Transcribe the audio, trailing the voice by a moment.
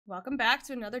Welcome back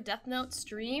to another Death Note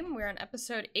stream. We're on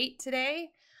episode 8 today.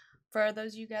 For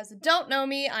those of you guys that don't know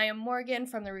me, I am Morgan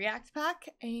from the React Pack,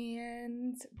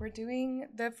 and we're doing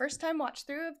the first time watch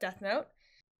through of Death Note.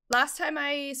 Last time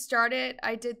I started,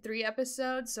 I did 3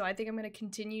 episodes, so I think I'm going to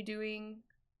continue doing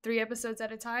 3 episodes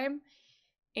at a time.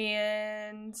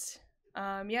 And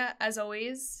yeah, as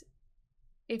always,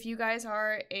 if you guys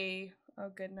are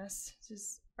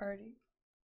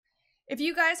If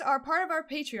you guys are part of our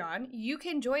Patreon, you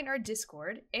can join our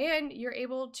Discord, and you're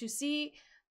able to see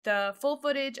the full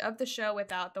footage of the show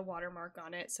without the watermark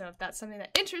on it. So if that's something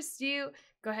that interests you,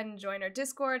 go ahead and join our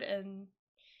Discord, and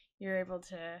you're able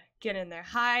to get in there.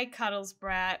 Hi, Cuddles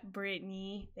Brat,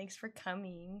 Brittany. Thanks for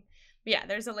coming. But yeah,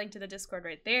 there's a link to the Discord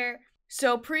right there.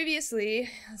 So previously,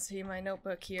 let's see my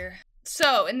notebook here.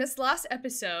 So in this last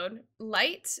episode,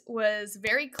 Light was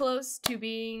very close to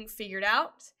being figured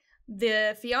out.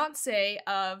 The fiance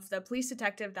of the police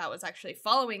detective that was actually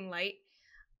following Light,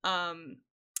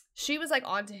 she was like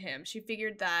onto him. She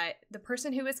figured that the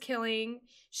person who was killing,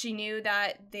 she knew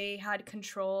that they had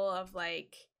control of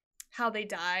like how they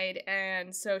died,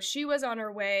 and so she was on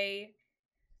her way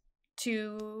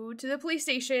to the police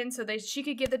station so that she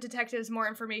could give the detectives more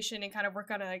information and kind of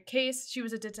work on a case. She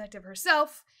was a detective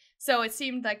herself, so it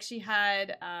seemed like she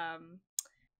had I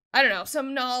don't know,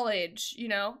 some knowledge, you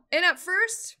know. And at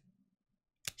first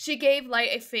she gave Light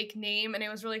a fake name, and it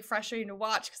was really frustrating to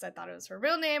watch because I thought it was her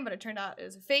real name, but it turned out it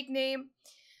was a fake name.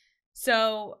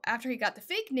 So after he got the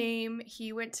fake name,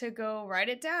 he went to go write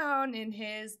it down in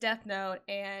his death note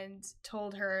and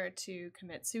told her to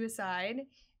commit suicide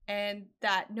and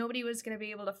that nobody was going to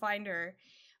be able to find her.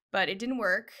 But it didn't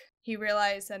work. He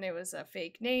realized that it was a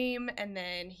fake name, and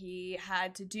then he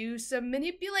had to do some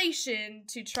manipulation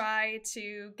to try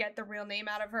to get the real name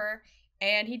out of her,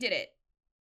 and he did it.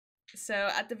 So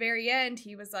at the very end,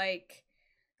 he was like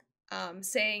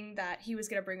saying that he was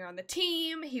going to bring her on the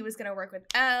team, he was going to work with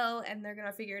Elle, and they're going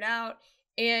to figure it out.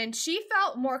 And she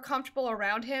felt more comfortable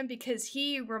around him because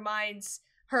he reminds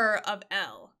her of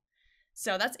Elle.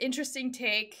 So that's interesting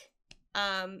take.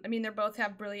 I mean, they both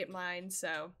have brilliant minds,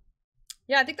 so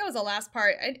yeah, I think that was the last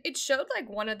part. It showed like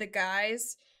one of the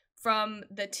guys from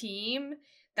the team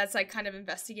that's like kind of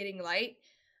investigating Light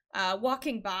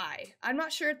walking by. I'm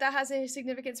not sure if that has any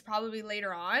significance, probably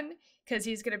later on, because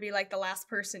he's gonna be like the last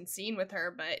person seen with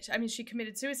her, but I mean, she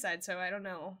committed suicide, so I don't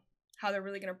know how they're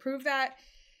really gonna prove that.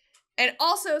 And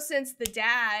also, since the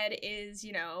dad is,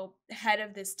 you know, head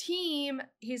of this team,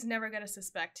 he's never gonna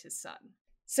suspect his son.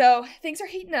 So things are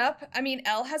heating up. I mean,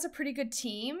 Elle has a pretty good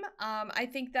team. I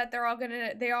think that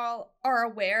they all are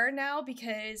aware now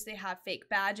because they have fake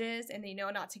badges and they know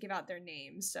not to give out their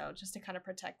names, so just to kind of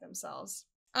protect themselves.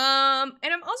 And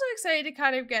I'm also excited to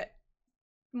kind of get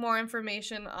more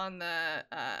information on the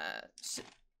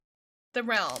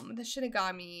realm, the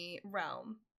Shinigami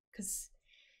realm, because,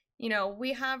 you know,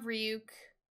 we have Ryuk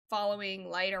following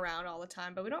Light around all the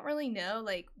time, but we don't really know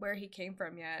like where he came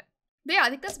from yet. But yeah, I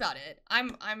think that's about it.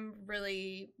 I'm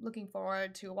really looking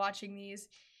forward to watching these.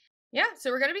 Yeah, so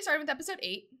we're gonna be starting with episode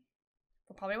 8.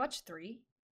 We'll probably watch 3,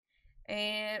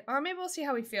 or maybe we'll see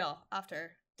how we feel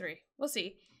after 3. We'll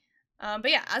see. But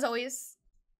yeah, as always,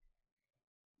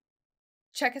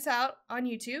 check us out on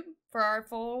YouTube for our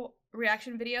full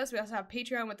reaction videos. We also have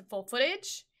Patreon with the full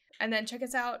footage. And then check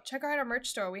out our merch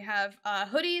store. We have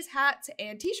hoodies, hats,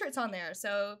 and t-shirts on there.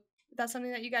 So if that's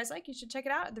something that you guys like, you should check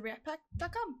it out at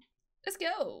thereactpack.com. Let's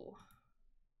go.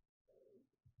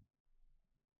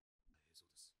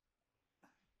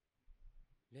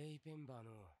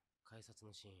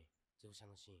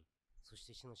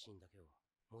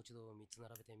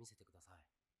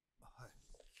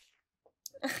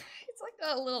 It's like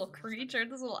a little creature,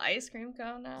 this little ice cream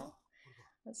cone now.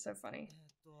 That's so funny.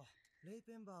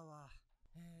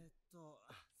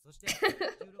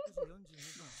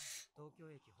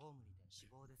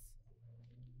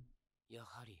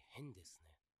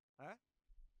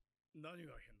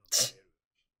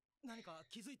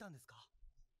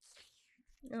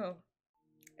 Oh,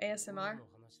 ASMR.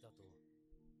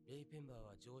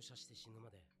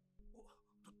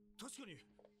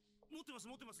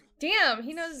 Damn,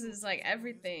 he knows this is like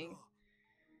everything.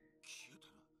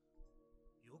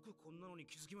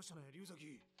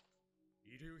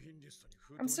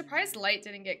 I'm surprised Light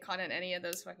didn't get caught in any of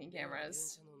those fucking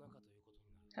cameras.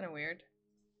 Kind of weird.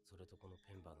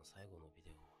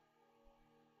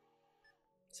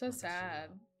 So sad.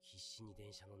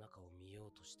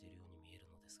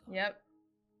 Yep.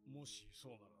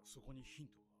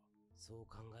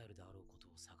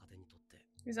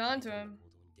 He's on to him.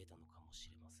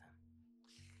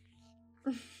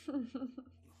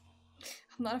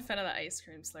 I'm not a fan of the ice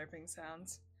cream slurping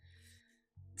sounds.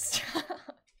 Stop.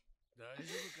 大丈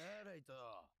夫か、ライト。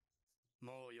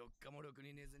もう4日もろく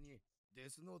に寝ずにデ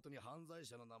スノートに犯罪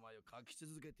者の名前を書き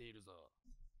続けているぞ。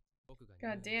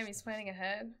God damn, he's planning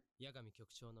ahead. 八神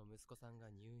局長の息子さんが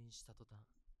入院した途端、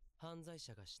犯罪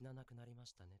者が死ななくなりま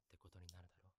したねってことになる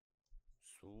だろう。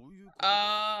そういうこと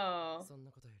か。Oh. そん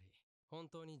なことより、本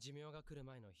当に寿命が来る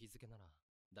前の日付なら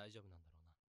大丈夫なんだろう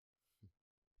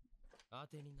な。当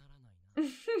てにならないな。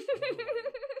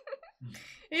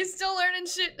He's still learning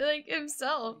shit like himself.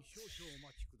 少々お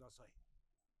待ちください。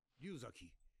龍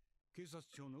崎、警察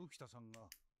庁の浮田さんが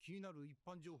気になる一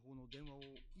般情報の電話を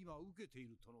今受けてい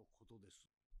るとのことです。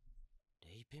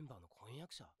レイ・ペンバーの婚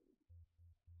約者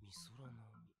美空の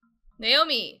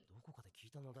Naomi. どこかで聞い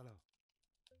たのだな。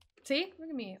See? Look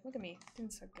at me. Look at me.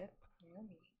 Doing so good.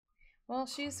 Naomi. Well,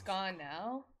 she's gone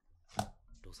now.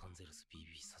 ロサンゼルス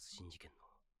BB 殺人事件の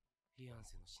フィアン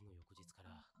セの死の翌日か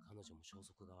ら彼女も消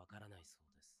息がわからないそう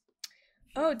です。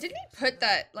Oh, didn't he put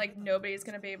that, like, nobody's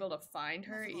gonna be able to find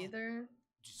her either?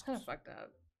 It's kind of fucked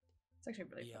up. It's actually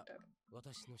really fucked up.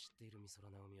 私の知っている美空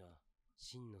直美は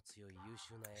芯の強い優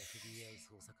秀な FBI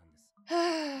捜査官です。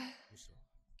むしろ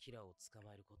キラーを捕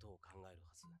まえることを考えるは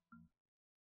ず。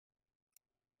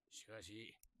しか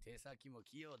し、手先も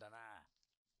器用だな。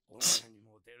女に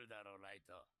モテるだろう、ライ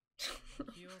ト。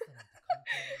器用さなんて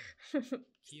関係ない。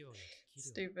器用や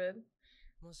器量。Stupid.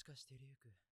 もしかしてリュウク、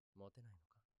モテないの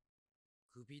か。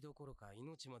首どころか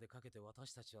命までかけて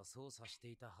私たちは捜査して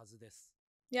いたはずです。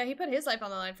Yeah, he put his life on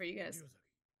the line for you guys. 龍崎、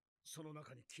その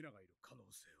中にキラがいる可能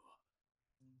性は。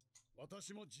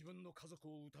私も自分の家族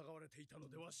を疑われていたの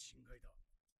では心外だ。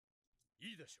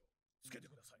いいでしょう。つけて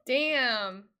ください。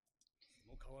Damn. そ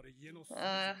の代わり家の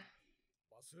バ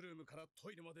スルームから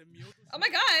トイレまで見落とし Oh my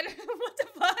god. What the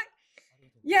fuck?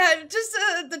 Yeah, just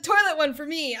the toilet one for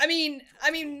me. I mean,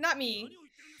 not me. 何を言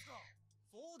ってるんですか。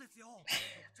そうですよ。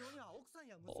局長には奥さん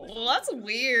や娘 Well, that's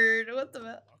weird. What the? 分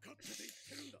かってて言っ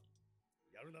てるんだ。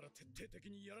やるなら徹底的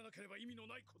にやらなければ意味の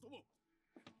ないことも。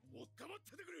おったまっ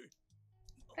ててくれ。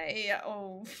Hey,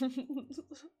 oh. い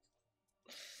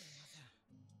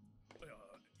や、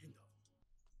いいんだ。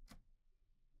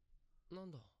な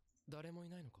んだ、誰もい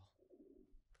ないのか。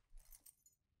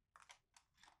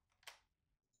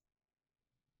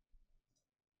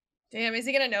Damn, is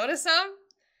he gonna notice him?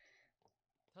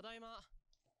 ただいま。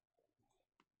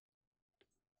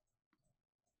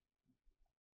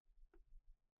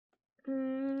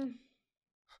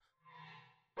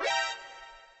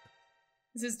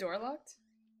Is his door locked?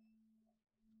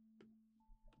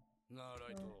 なあ、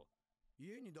ライト。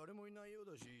家に誰もいないよう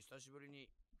だし、久しぶりに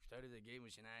二人でゲーム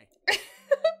しない？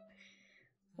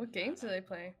 What games do they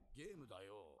play? ゲームだ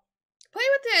よ。 Play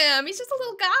with him! He's just a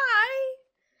little guy!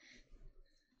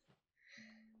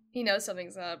 He knows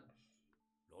something's up.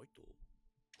 ライト？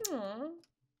 Aww.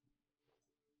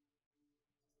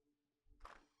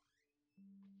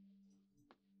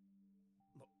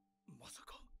 まさ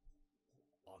か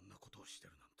あんなことをして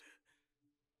るなんて。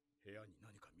部屋に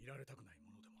何か見られたくない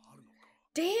ものでもあるのか。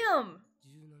 Damn!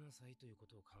 17歳というこ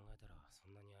とを考えたらそ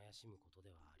んなに怪しむことで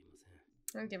はありません。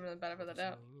 I'll give him the benefit of the 私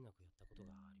doubt. も意味なくやったこと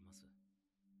があります。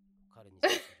彼にそ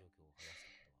うした状況を話し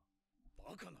たこ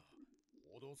とは。バカな。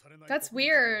報道されない。 That's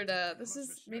weird. This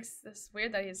makes this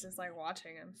weird that he's just like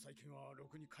watching him. 最近はろ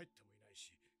くに帰ってもいない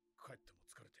し、帰っても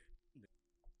疲れて。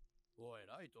おい、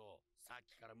ライト。さっ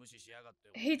きから無視しやがって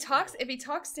よ。 He talks, if he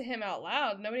talks to him out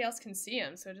loud, nobody else can see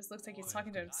him, so it just looks like he's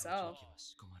talking to himself. は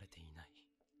仕込まれていない。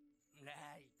ラ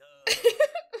イト。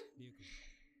リュウ君、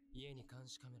家に監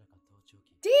視カメラか盗聴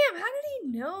器。 Damn, how did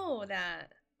he know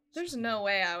that? There's no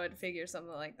way I would figure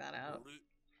something like that out.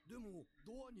 でも、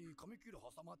ドアに紙切れ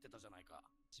挟まってたじゃないか。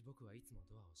僕はいつも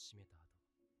ドアを閉めた後、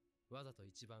わざと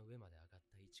一番上まで上がっ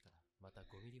た位置からまた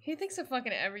5ミリ He thinks of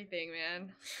fucking everything,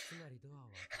 man. つまりドア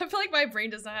を I feel like my brain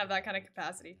does not have that kind of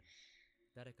capacity.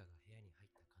 誰かが部屋に入っ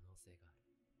た可能性があ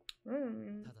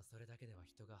る。ただそれだけでは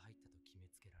人が入ったと決め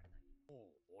つけられない。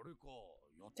あれか。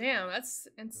 Damn, that's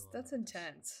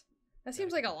intense. That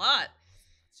seems like a lot.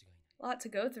 A lot to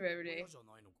go through every day. じゃ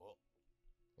ないのか。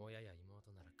親や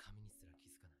妹なら髪にすら気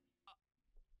づかな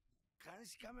い。監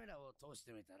視カメラを通し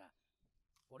てみたら、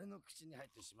俺の口に入っ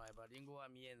てしまえばリンゴは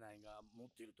見えないが、持っ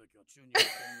ているときは宙に浮いて見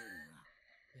えるな。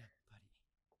やっぱり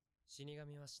死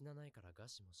神は死なないから餓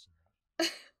死もしない。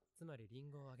つまりリン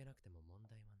ゴをあげなくても問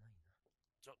題はないな。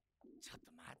ちょっ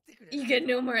と待ってくれ。 You get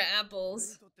no more 俺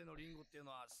apples. にとってのリンゴっていう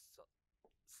のは、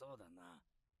そうだな。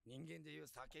人間でいう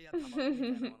酒やタバコみたい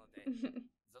なもので、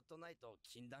ずっとないと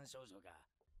禁断症状が。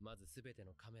まずすべて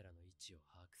のカメラの位置を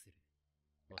把握する。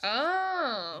リ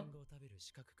Oh. ンゴを食べる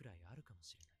資格くらいあるかも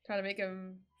しれない。 Trying to make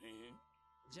him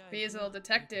じゃあ be his little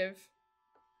detective.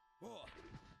 おう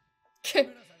カメ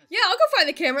ラ探 Yeah, I'll go find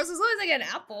the cameras as long as I get an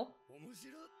apple. 面白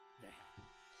い。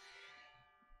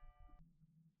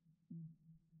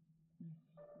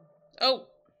 Oh.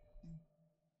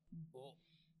 お、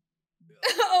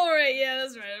 Oh, right, yeah,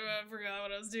 that's right. I forgot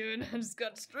what I was doing. I just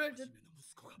got distracted. 娘の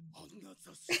息子があんな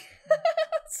雑誌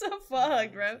So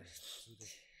fucked, bro.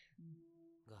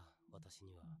 が、私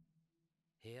には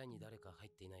部屋に誰か入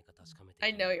っていないか確かめて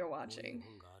I know you're こういう watching.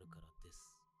 本があるからで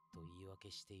すと言い訳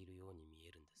しているように見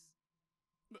えるんです。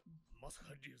まさ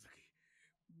か龍崎、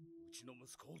うちの息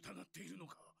子を疑っているの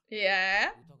か？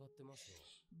 Yeah? 疑ってますよ。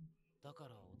だか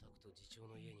らオタクと次長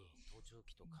の家に盗聴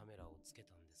器とカメラをつけ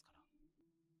たんですから。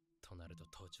となると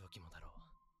盗聴器もだろ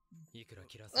う。いくら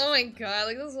キラス Oh my god,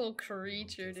 like this little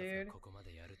creature, dude. ここま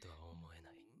でやるとは思えな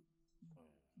い。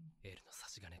エルの差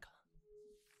し金か。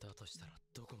だとしたら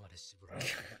どこまで絞られる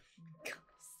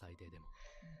最低でも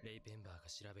レイ・ペンバーが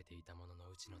調べていたものの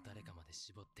うちの誰かまで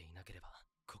絞っていなければ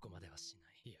ここまではしな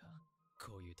い。いや、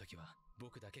こういう時は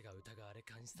僕だけが疑われ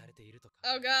監視されているとか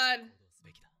Oh god. 行動す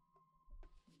べきだ。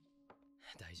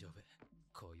大丈夫。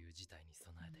こういう事態に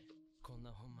備えてこん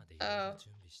な本までいろいろ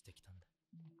準備してきたんだ。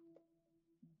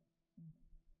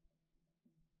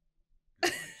ラ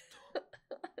イ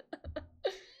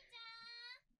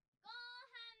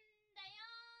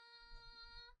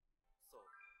ト。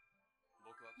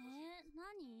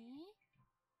何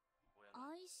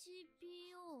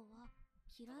 ?ICPO は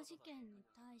キラ事件に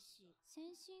対し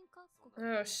先進各国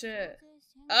Oh shit.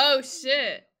 Oh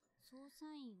shit. 捜査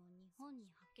員を日本に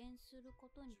派遣するこ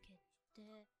とに決定。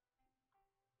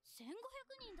1500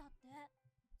人だって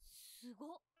す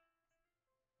ごっ。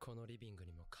このリビング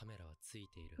にもカメラはつい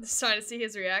ている。 Just trying to see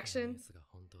his reaction. が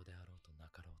本当であろうとな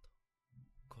かろうと。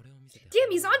これを見せて Damn,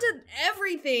 he's onto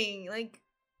everything. Like,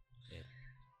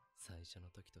 最初の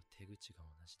時と手口が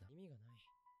同じだ。意味がない。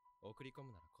送り込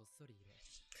むならこっそり入れ。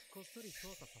こっそり捜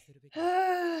査させるべきだ。極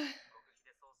秘で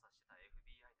捜査した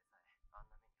FBI でさえあん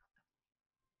な目にあったのに。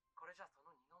これじゃその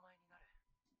二の舞になる。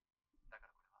だか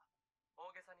らこれは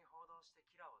大げさに報道して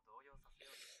キラを動揺させ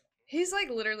ようとする。 he's like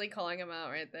literally calling him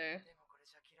out right there. でもこれ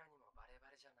じゃキラにもバレ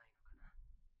バレじゃないのかな。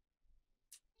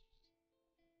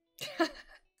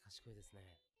賢いです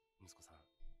ね、息子さん。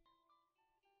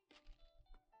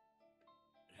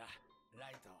ラ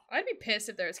イト。 I'd be pissed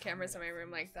if there was cameras in my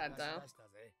room like that, though.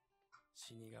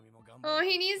 死神も頑張る。 Oh,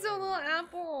 he needs a little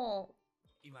apple.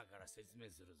 今から説明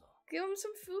するぞ。 Give him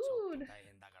some ちょっ food. と大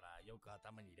変だからよく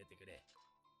頭に入れてくれ。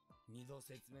二度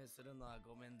説明するのは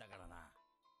ごめんだからな。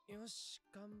よし、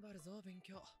頑張るぞ、勉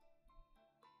強。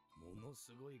もの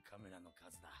すごいカメラの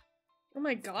数だ。 Oh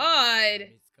my god.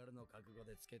 見つかるの覚悟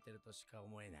でつけてるとしか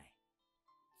思えない。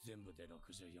全部で64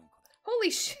個だ。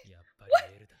 Holy shit. やっぱ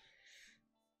りエルだ。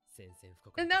宣戦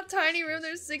布告 In that tiny room,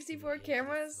 there's 64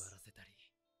 cameras.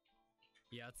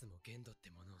 やつも限度って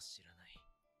ものを知らない。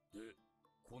で、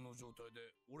この状態で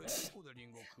俺どこでリ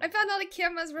ンゴを食う I found all the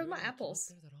cameras. Where's my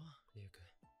apples? リュウク。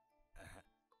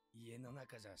家の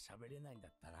中じゃ喋れないんだ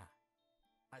ったな。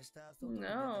明日外に出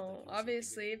た時 No. 教えてくれ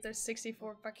Obviously, if there's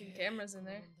 64 fucking cameras in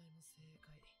there.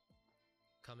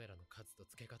 カメラの数と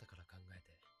付け方から考え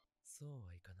て、そう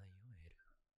はいかないよ、エル。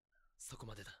そこ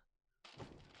までだ。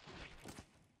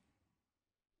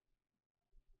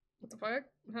 What the fuck?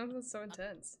 How is this so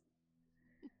intense?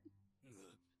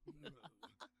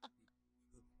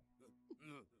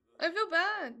 I feel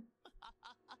bad.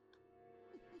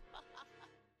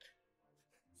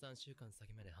 3週間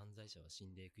先まで犯罪者は死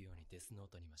んでいくようにデスノ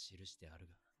ートには記してある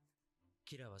が、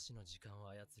キラは死の時間を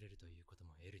操れるということ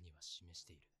もエルには示し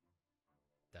ている。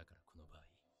だからこの場合、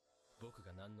僕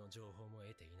が何の情報も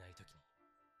得ていないときに、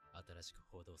新しく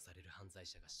報道される犯罪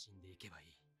者が死んでいけばい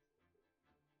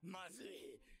い。まず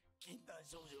い。禁断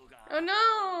症状が。 Oh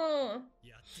no!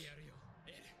 やってやるよ、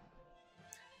エル。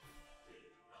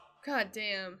 God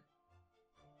damn.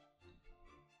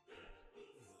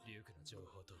 リュウクの情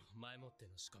報と前もって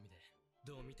の仕込みで、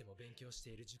どう見ても勉強し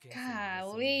ている受験生の予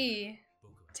想 Golly.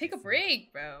 僕は Take a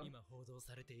break, bro. 今報道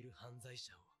されている犯罪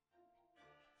者を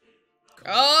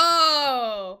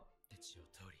Oh! 手血を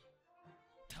取り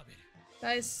食べる。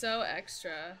 That is so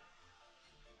extra.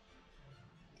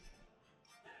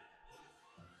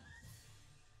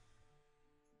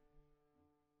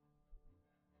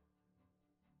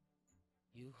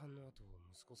 夕飯の後、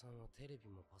息子さんはテレビ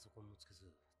もパソコンもつけず、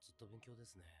ずっと勉強で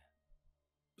すね。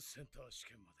センター試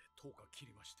験まで10日切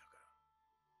りましたから。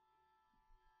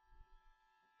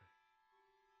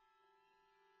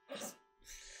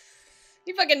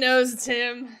He fucking knows it's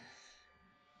him.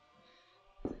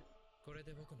 これ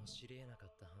で僕の知り得なか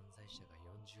った犯罪者が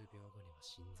40秒後には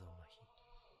心臓麻痺。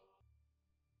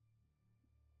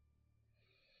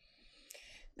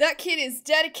 That kid is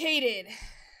dedicated.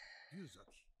 龍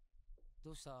崎、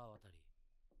どうした渡り。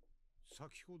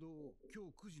先ほど今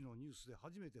日9時のニュースで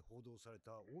初めて報道され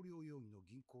た横領容疑の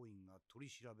銀行員が取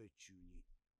り調べ中に。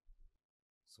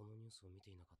そのニュースを見て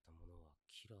いなかった者は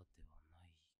キラーではないか。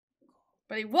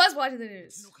 But he was watching the う news.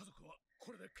 ちの家族は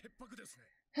これで潔白ですね。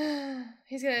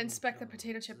He's gonna inspect the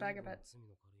potato chip bag a bit. 罪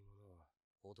の軽いものを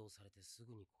報道されてす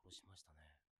ぐに殺しましたね。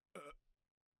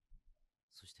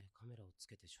そしてカメラをつ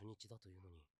けて初日だというの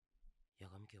に、八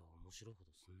神家は面白いほ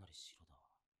どすんなり白だ。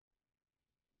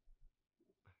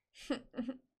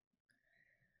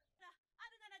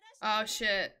Oh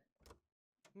shit.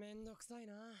 めんどくさい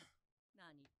な。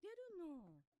何言ってる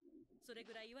の。それ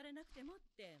ぐらい言われなくてもっ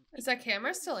て。 Is that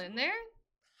camera still in there?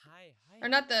 はいはい。 Or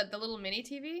not the little mini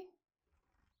TV?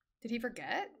 Did he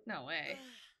forget? No way.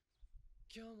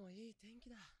 今日もいい天気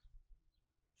だ。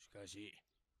しかし、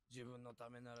自分のた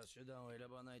めなら手段を選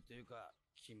ばないというか、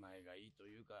気前がいいと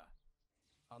いうか、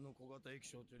あの小型液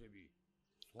晶テレビ。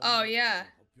Oh, yeah.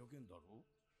 800円だろ。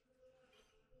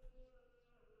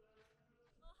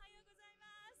おはようございま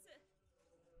す。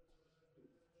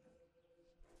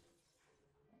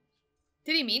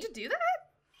 Did he mean to do that?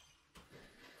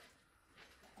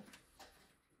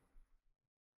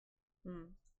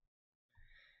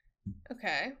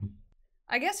 Okay.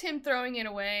 I guess him throwing it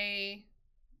away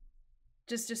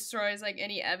just destroys like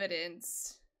any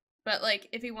evidence. But like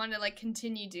if he wanted to like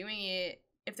continue doing it,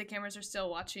 if the cameras are still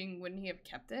watching, wouldn't he have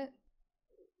kept it?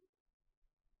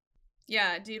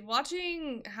 Yeah, dude,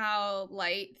 watching how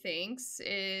Light thinks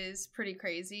is pretty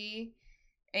crazy.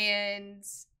 And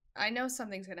I know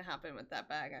something's gonna happen with that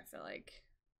bag, I feel like.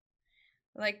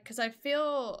 Like, because I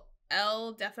feel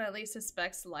L definitely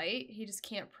suspects Light. He just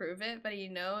can't prove it, but he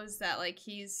knows that, like,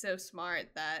 he's so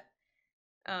smart that,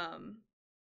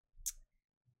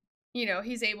 you know,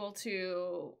 he's able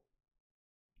to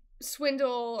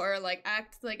swindle or, like,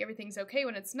 act like everything's okay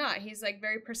when it's not. He's, like,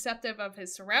 very perceptive of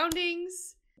his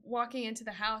surroundings. Walking into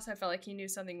the house, I felt like he knew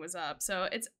something was up. So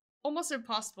it's almost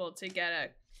impossible to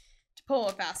pull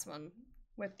a fast one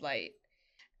with Light.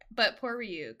 But poor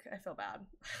Ryuk, I feel bad.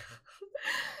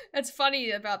 It's funny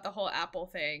about the whole Apple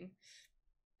thing.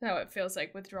 How it feels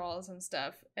like withdrawals and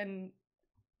stuff. And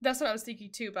that's what I was thinking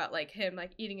too about like him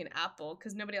like eating an apple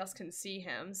because nobody else can see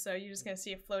him. So you're just gonna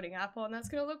see a floating apple and that's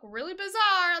gonna look really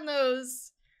bizarre on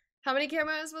those. How many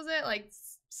cameras was it? Like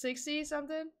 60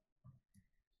 something?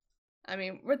 I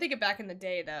mean, we're thinking back in the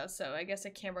day though, so I guess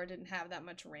a camera didn't have that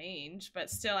much range,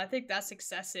 but still, I think that's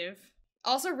excessive.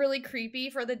 Also really creepy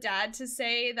for the dad to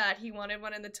say that he wanted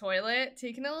one in the toilet.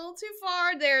 Taking it a little too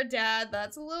far there, Dad.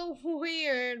 That's a little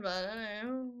weird, but I don't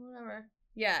know, whatever.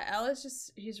 Yeah, L is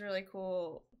just, he's really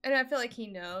cool. And I feel like he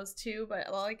knows too, but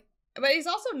he's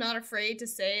also not afraid to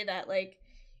say that, like,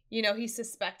 you know, he's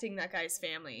suspecting that guy's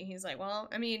family. He's like, well,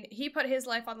 I mean, he put his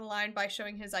life on the line by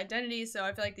showing his identity, so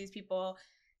I feel like these people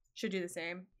should do the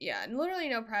same. Yeah, and literally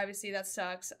no privacy, that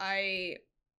sucks. I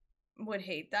would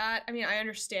hate that. I mean, I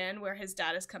understand where his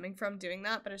dad is coming from doing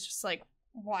that, but it's just like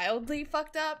wildly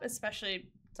fucked up, especially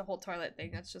the whole toilet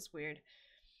thing. That's just weird.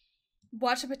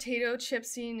 Watch a potato chip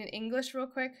scene in English real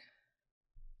quick.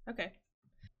 Okay.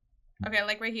 Okay,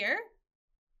 like right here?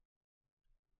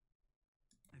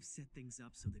 I've set things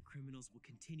up so that criminals will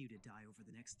continue to die over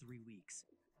the next 3 weeks.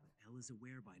 But L is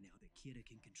aware by now that Kira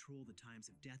can control the times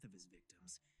of death of his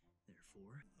victims.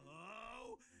 Therefore,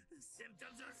 Oh, the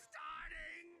symptoms are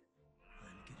starting!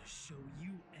 I'm gonna show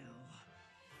you, L.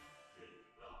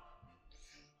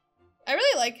 I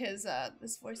really like his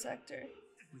this voice actor.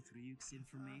 With Ryuk's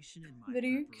information and my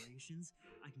Ryuk. preparations,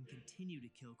 I can continue to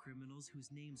kill criminals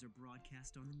whose names are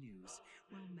broadcast on the news.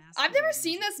 While I've never masquerading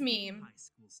seen as this a meme. high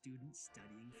school student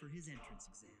studying for his entrance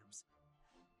exams.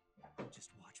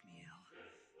 Just watch me, L.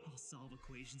 I'll solve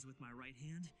equations with my right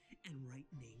hand and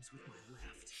write names with my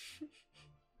left.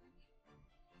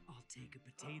 I'll take a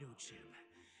potato chip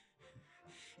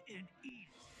and eat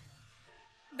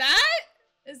it. That?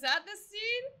 Is that the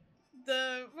scene?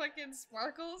 The fucking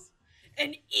sparkles?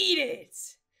 And eat it!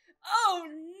 Oh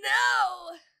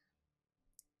no!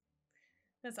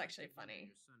 That's actually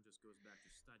funny. Your son just goes back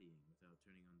to studying without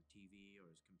turning on the TV or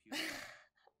his computer.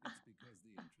 It's because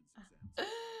the entrance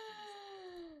exams.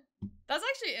 That's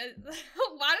actually it.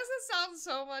 Why does it sound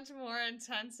so much more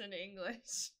intense in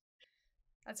English?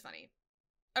 That's funny.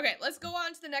 Okay, let's go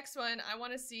on to the next one. I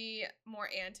want to see more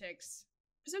antics.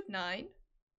 Episode 9?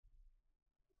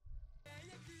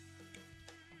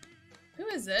 Who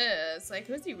is this? Like,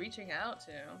 who is he reaching out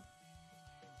to?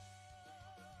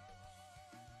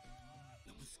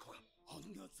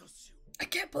 I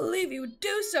can't believe he would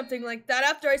do something like that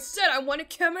after I said I wanted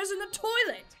cameras in the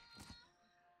toilet!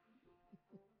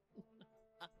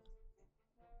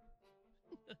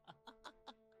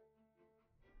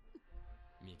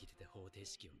 定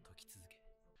式を解き続け。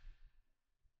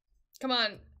 Come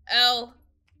on, L.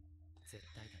 絶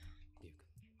対だな、リュウ君。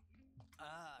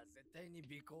ああ、絶対に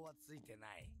尾行はついて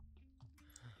ない。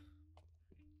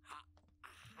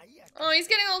早く。 Oh, he's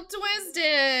getting all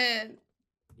twisted.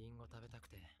 リンゴ食べたく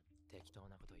て適当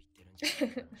なこと言ってるんじゃ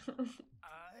ないかな。お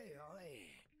いお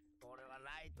い、俺は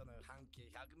ライトの半径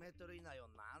100メートル以内を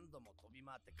何度も飛び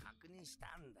回って確認し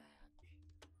たんだよ。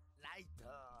ライト、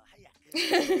早く。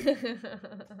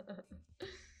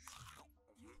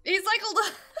He's like a little,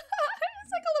 he's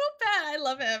like a little pet. I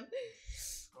love him.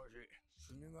 しかし、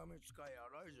死神使い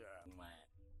荒いじゃん、お前。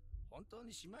本当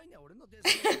にしまいには俺のデ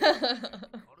スクを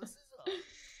殺すぞ。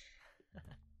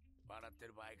笑って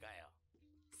る場合かよ。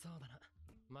そうだな。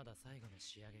まだ最後の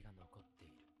仕上げが残ってい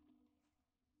る。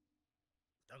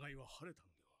疑いは晴れたの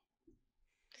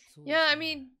では。Yeah, I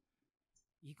mean,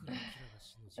 いくらキラが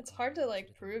死ぬ時間 it's hard to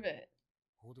like prove it.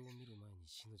 報道を見る前に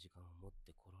死ぬ時間を持っ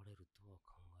てこられるとは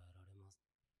考えられます。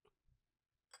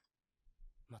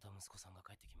また息子さんが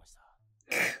帰ってきました。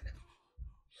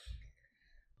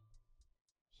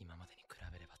今までに比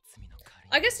べれば罪の軽い。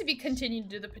I guess if he continued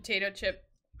to do the potato chip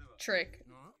trick,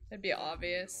 it'd be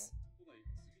obvious.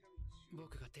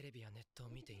 僕がテレビやネットを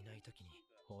見ていないときに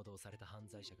報道された犯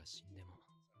罪者が死んでも、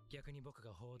逆に僕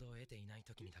が報道を得ていない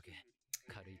ときにだけ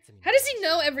軽い罪。 How does he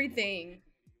know everything?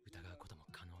 疑うことも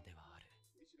可能ではある。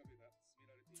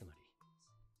つまり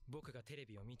僕がテレ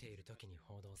ビを見ているときに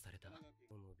報道されたこ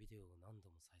のビデオを何度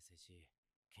も再生し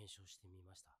検証してみ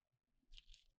ました。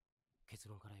結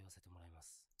論から言わせてもらいま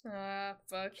す。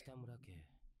Fuck. 北村家、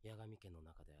八神家の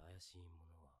中で怪しいも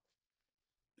のは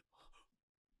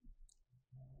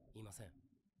いません。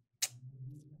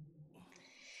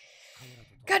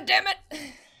 God damn it!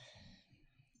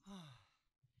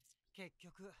 結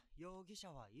局、容疑者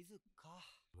はいずか。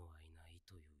のはいない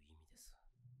という意味です。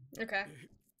 Okay.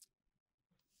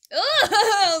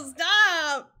 Oh,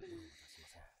 stop!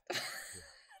 What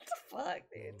the fuck,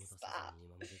 dude? Stop.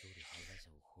 今まで通り犯罪者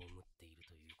を葬っている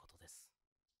ということです。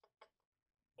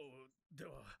で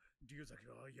は、龍崎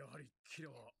はやはりキラ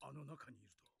はあの中にい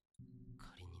ると。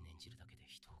仮に念じるだけで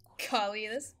人を殺す。 Golly,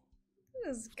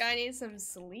 this guy needs some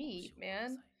sleep,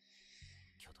 man.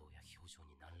 挙動や表情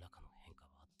に何らかの変化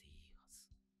はあっていいは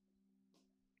ず。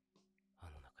あ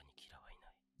の中にキラはいな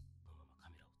い。このままカ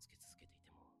メラをつけ続けていて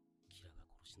も、キラが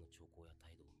殺しの兆候や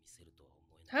態度を見せるとは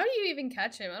思えない。 How do you even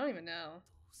catch him? I don't even know. ど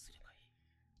うすればいい？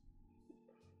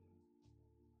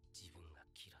自分が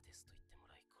キラですと言っても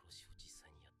らい、殺しを実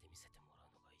際にやってみせてもら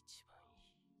うのが一番い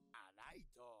い。あ、ライ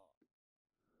ト。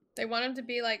 They want him to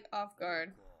be like off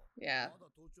guard. Yeah. まだ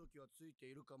盗聴器はついて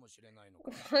いるかもしれないのか。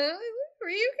Ryuk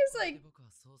is like 僕は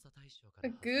捜査対象から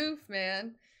a goof,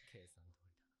 man. 計算通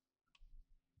りだ。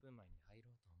分前に入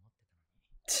ろうと思ってたのに。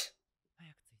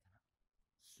早く着いたな。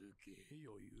すげえ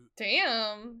余裕。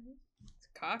 Damn. It's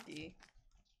cocky.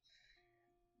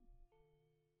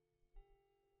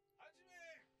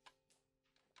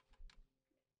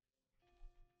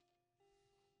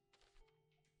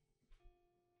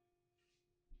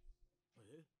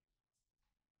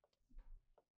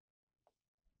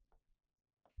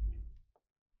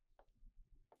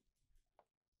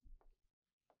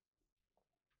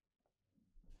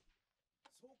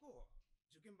 そこ、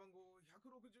受験番号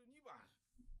162番。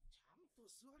ちゃんと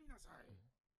座りなさい。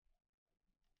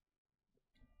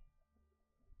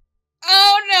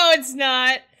Oh no, it's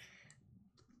not.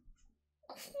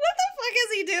 What the fuck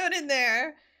is he doing in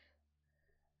there?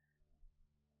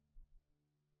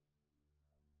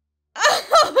 Oh,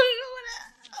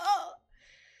 oh.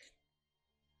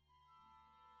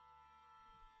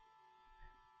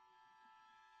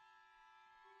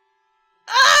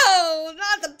 Oh,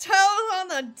 not the toes on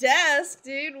the desk,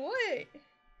 dude. What?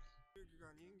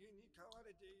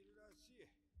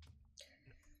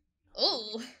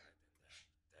 Oh.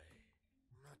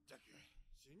 まったく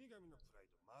死神のプライ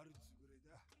ド丸つぶれ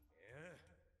だ。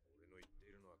俺の言って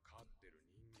いるのは飼ってる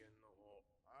人間の方。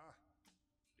ああ、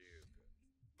リュウ君、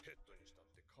ペットにしたっ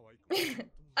て可愛く。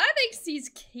I think he's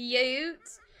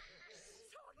cute.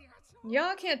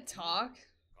 Y'all can't talk.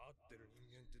 飼ってる人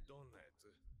間ってどんなや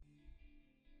つ？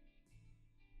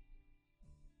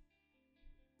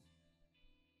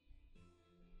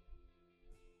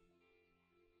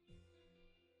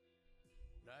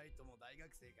ライトも大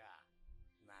学生か。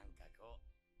なんかこ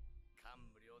う、感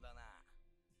無量だな。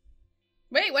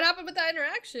 Wait, what happened with that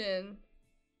interaction?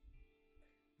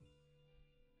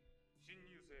 新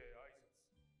入生挨拶。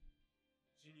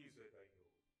新入生代表、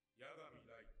八神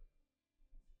ライト。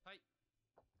はい。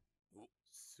お、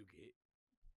すげえ。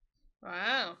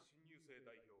 Wow. 新入生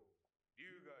代表、龍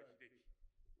河秀樹。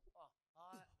あ、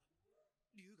はい。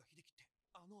龍河秀樹って、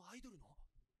あのアイドルの？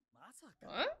マまさ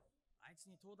か。 What? あいつ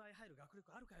に東大入る学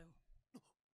力あるかよ。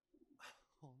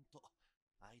ほんと、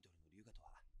アイドルの龍河と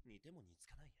は似ても似つ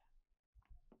かない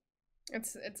や。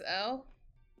It's L?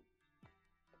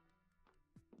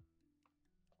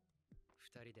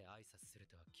 二人で挨拶する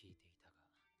とは聞いていた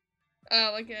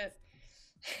が。Oh, look at.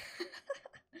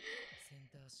 セン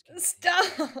ター試験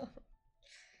Stop!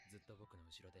 ずっと僕の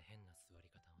後ろで変な座り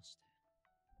方をして、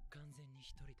完全に一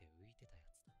人で浮いてたや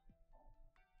つだ。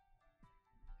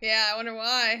Yeah, I wonder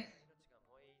why.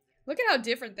 Look at how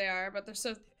different they are, but they're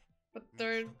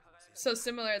so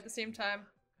similar at the same time.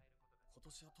 今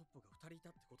年はトップが2人いた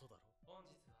ってことだろ。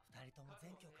二人とも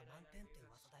全教科満点って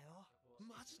噂だよ。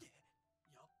マジで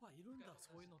やっぱいるんだ、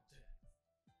そういうのって。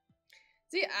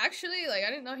 Is he actually, like,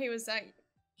 I didn't know he was that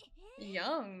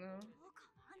young.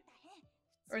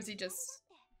 Or is he just...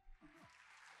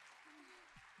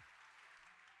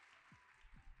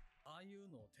 ああいう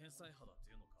のを天才肌っ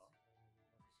ていうのか。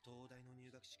東大の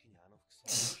入学式にあの服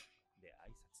装で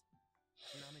挨拶。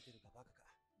舐めてるかバカか、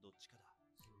どっちかだ。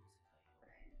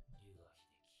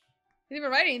 He didn't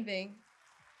even write anything.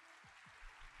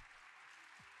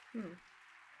 Hmm.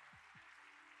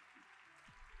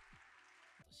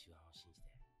 私は安心し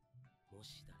て、も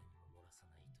し誰にも漏らさ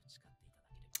ないと誓ってい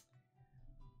ただけ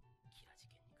れば、キラ事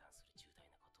件に関する重大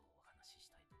なことをお話し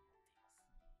したいと思っていま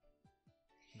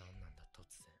す。なんなんだ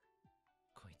突然。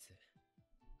こいつ、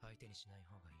相手にしない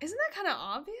方がいい。 Isn't that kind of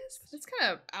obvious? It's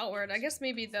kind of outward. I guess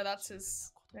maybe that's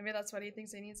his... Maybe that's what he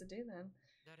thinks he needs to do then.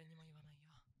 誰にも言わない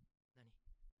よ。何?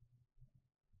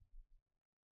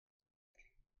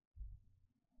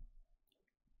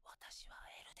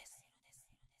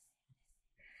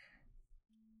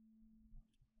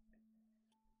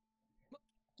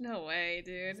 No way,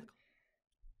 dude.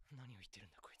 何を言ってる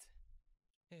んだこいつ。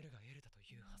エルがエルだと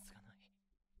言うはずがない。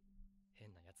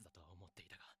変なやつだとは思ってい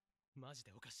たが、マジ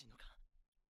でおかしいのか。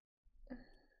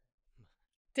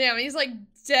 Damn, he's like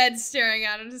dead staring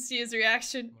at him to see his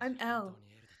reaction. I'm L. と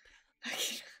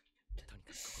にかく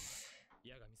ここは、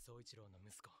八神総一郎の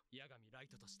息子、八神ライ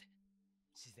トとして、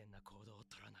自然な行動を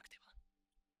取らなくては。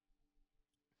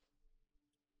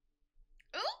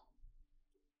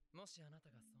もしあな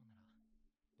たがそうなら、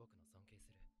僕の尊敬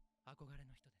する憧れ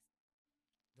の人です。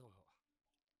どうも。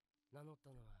名乗っ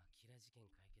たのはキラ事件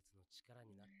解決の力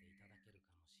になっていただける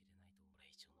かもしれないと俺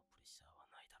以上のプレッシャーは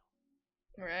ないだろ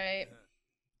う。Right.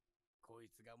 こい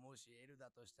つがもしエルだ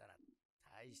としたら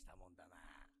大したもんだな。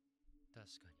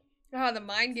確かに。Oh, the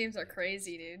mind games are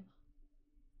crazy, dude.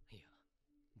 いや、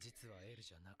実はエル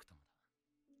じゃなくともだ。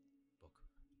僕は。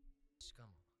しか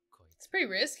も、こいつ。 It's pretty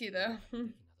risky, though.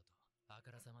 あか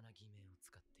らさまな偽名を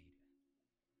使っている。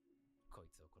こい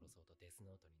つを殺そうとデス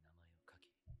ノートに名前を書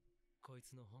き、こい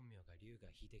つの本名が龍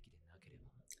河秀樹でなければ、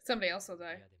 Somebody else will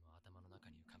die. でも頭の中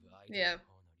に浮かぶアイドルの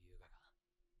方の龍河が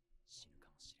死ぬか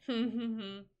もしれ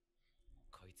ない。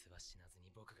こいつは死なずに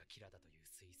僕がキラだという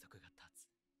推測が立つ。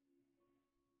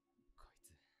こい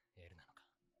つ、エルなのか。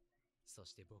そ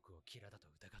して僕をキラだと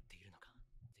疑っているのか。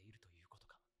っているということ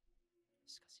か。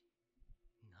しかし、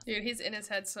Dude, he's in his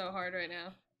head so hard right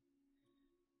now.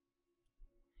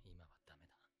 今はダメ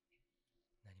だ。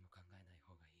何も考えない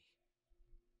方がいい。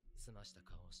澄ました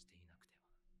顔をしていなくては。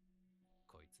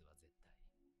こいつは絶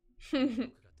対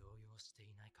僕が動揺して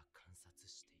いないか観察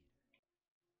してい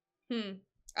る。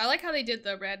I like how they did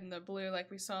the red and the blue like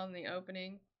we saw in the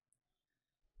opening.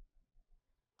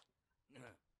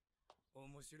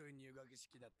 面白い入学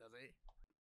式だったぜ。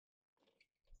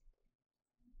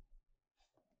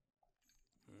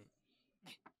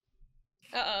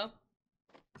Uh-oh.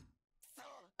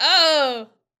 Oh!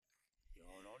 や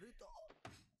られた。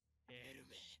エル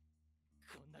メ、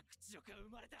こんな屈辱が生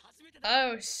まれて初めて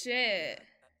だ。 Oh, shit.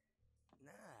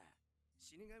 なあ、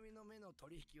死神の目の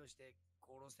取引をして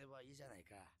殺せばいいじゃない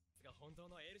か。が本当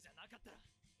のエルじゃなかったら、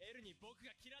エルに僕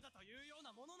がキラだというよう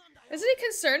なものなんだよ。 Isn't he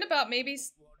concerned about maybe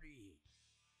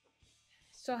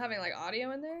still having like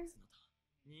audio in there?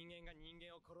 人間が人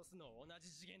間を殺すのを同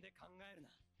じ次元で考えるな。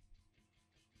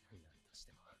なんとし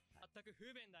ても全く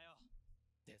不便だよ。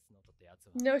デスノートってやつ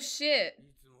は。 No shit.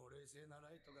 いつも冷静な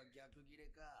ライトが逆ギレ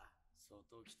か。相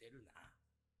当来てるな。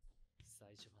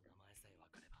最初は名前さえ分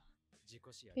かれば。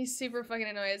 He's super fucking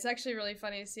annoying. It's actually really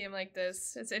funny to see him like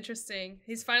this. It's interesting.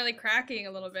 He's finally cracking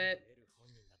a little bit.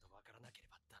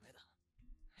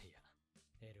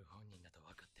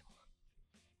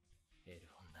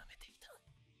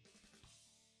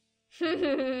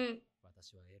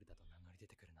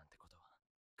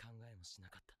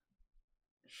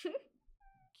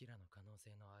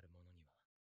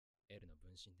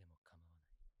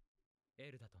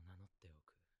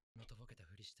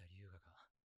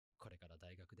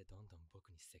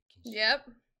 Yep.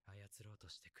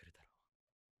 してくるだろ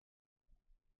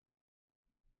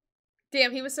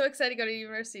う。 Damn, he was so excited to go to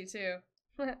university too.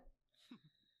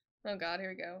 Oh god, here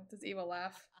we go. This evil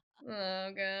laugh.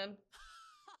 Oh god.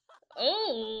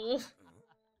 Oh!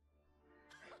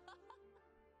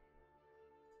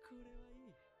 これはい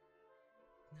い。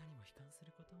何も悲観す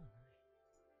ることはない。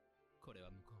これ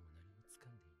は向こうも何も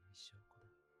掴んでいない証拠だ。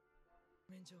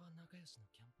面上は仲良しの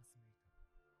キャンパスメイト。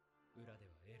裏で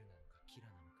はエルなのかキラ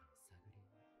なのかの探り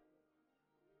合い。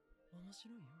面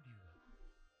白いよ、リュウガ。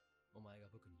お前が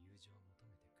僕に友情を求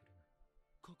めてくるな。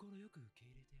心よく受け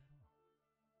入れてやろう。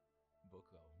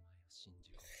僕はお前を信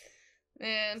じ込む。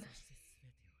Man. そして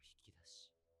全てを引き出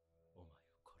し、お前を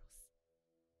殺す。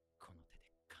この手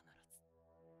で必ず。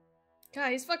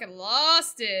 God, he's fucking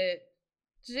lost it.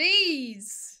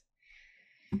 Jeez.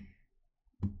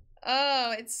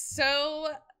 Oh, it's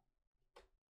so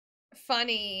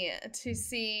funny to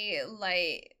see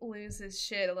Light lose his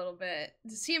shit a little bit.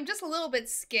 To see him just a little bit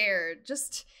scared,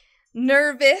 just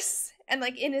nervous and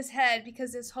like in his head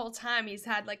because this whole time he's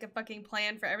had like a fucking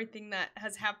plan for everything that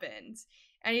has happened.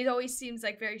 And he always seems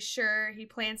like very sure. He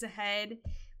plans ahead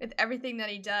with everything that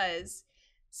he does.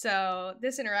 So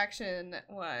this interaction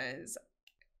was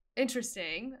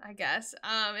interesting, I guess.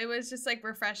 It was just like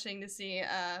refreshing to see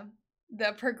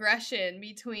the progression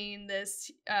between this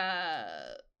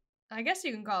I guess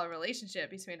you can call it a relationship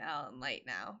between Elle and Light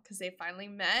now, because they finally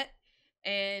met,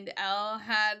 and Elle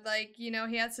had like, you know,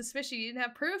 he had suspicion. He didn't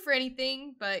have proof or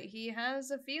anything, but he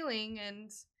has a feeling,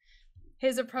 and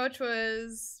his approach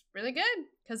was really good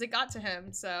because it got to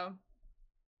him. So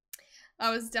I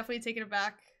was definitely taken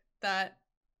aback that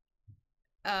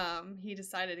he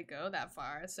decided to go that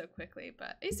far so quickly,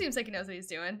 but he seems like he knows what he's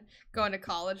doing. Going to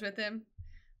college with him.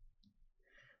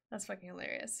 That's fucking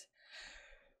hilarious.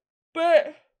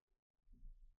 But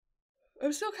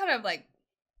I'm still kind of like,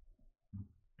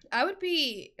 I would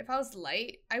be, if I was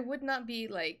Light, I would not be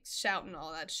like shouting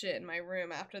all that shit in my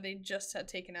room after they just had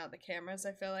taken out the cameras.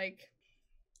 I feel like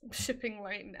shipping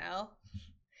Light and Elle.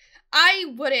 I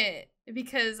wouldn't,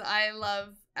 because I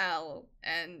love Elle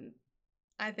and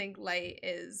I think Light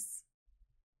is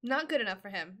not good enough for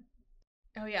him.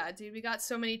 Oh yeah, dude, we got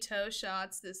so many toe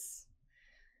shots this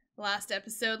last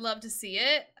episode. Love to see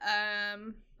it.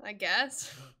 I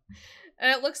guess.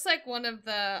 And it looks like one of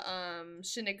the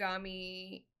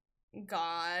Shinigami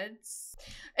gods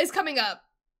is coming up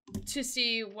to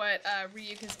see what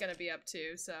Ryuk is gonna be up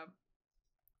to, so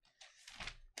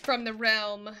from the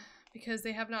realm, because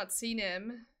they have not seen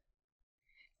him.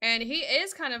 And he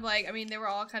is kind of like, I mean, they were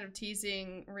all kind of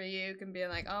teasing Ryuk and being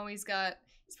like, oh, he's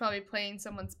probably playing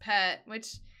someone's pet,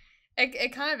 which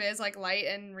it kind of is. Like, Light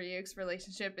and Ryuk's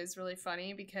relationship is really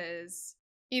funny because,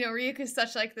 you know, Ryuk is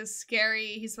such like this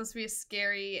scary, he's supposed to be a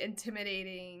scary,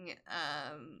 intimidating,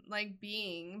 like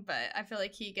being, but I feel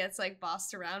like he gets like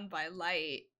bossed around by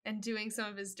Light and doing some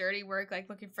of his dirty work, like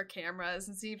looking for cameras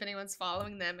and seeing if anyone's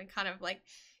following them and kind of like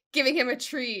giving him a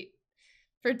treat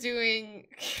for doing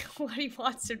what he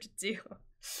wants him to do.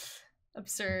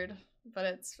 Absurd, but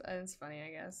it's funny,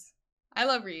 I guess. I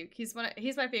love Ryuk. He's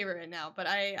my favorite right now, but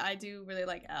I do really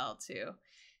like Elle too.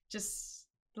 Just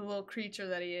the little creature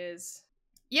that he is.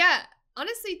 Yeah,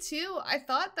 honestly too, I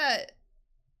thought that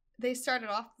they started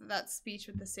off that speech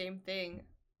with the same thing.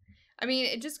 I mean,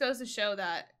 it just goes to show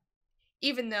that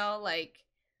even though like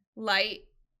Light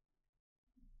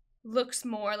looks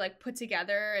more like put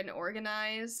together and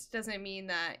organized, doesn't mean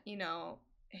that, you know,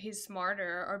 he's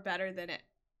smarter or better than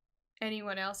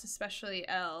anyone else, especially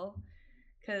Elle,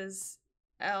 because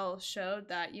Elle showed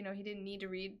that, you know, he didn't need to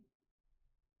read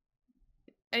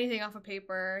anything off of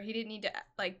paper. He didn't need to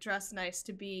like dress nice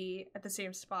to be at the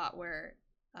same spot where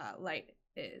Light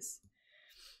is.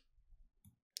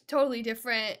 Totally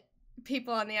different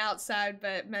people on the outside,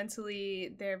 but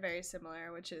mentally they're very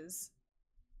similar, which is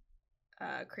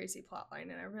crazy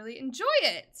plotline, and I really enjoy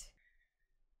it.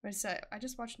 I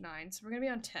just watched 9, so we're gonna be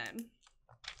on 10.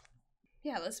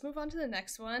 Yeah, let's move on to the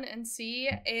next one and see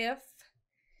if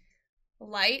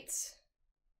Light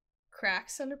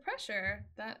cracks under pressure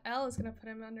that Elle is gonna put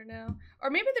him under now. Or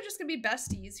maybe they're just gonna be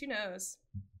besties, who knows?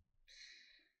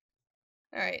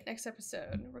 Alright, next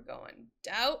episode, we're going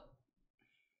Doubt.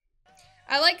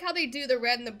 I like how they do the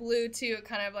red and the blue too,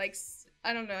 kind of like,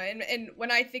 I don't know, and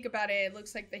when I think about it, it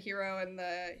looks like the hero and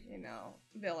the, you know,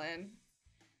 villain.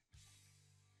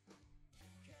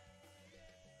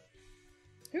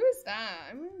 Who is that? I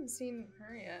haven't seen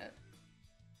her yet.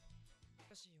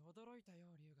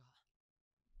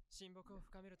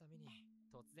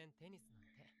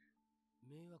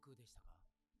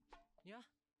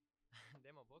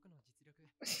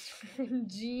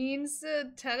 Jeans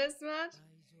tennis match?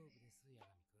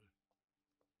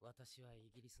 私はイ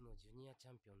ギリスのジュニアチ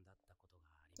ャンピオンだったことが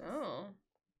あります。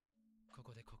こ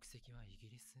こで国籍はイ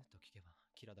ギリスと聞けば、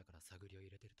キラだから探りを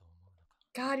入れてると思うのか。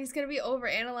God, he's gonna be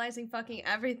overanalyzing fucking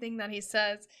everything that he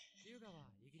says. リュウガは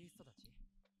イギリス育ち？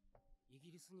イ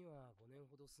ギリスには5年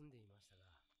ほど住んでいましたが、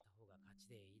た方が勝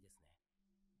ちでいいですね。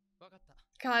わかった。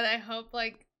God, I hope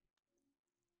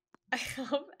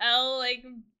Elle like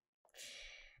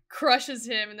crushes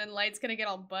him and then Light's gonna get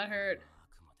all butthurt.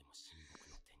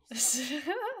 I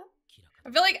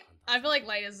feel like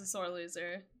Light is a sore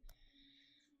loser.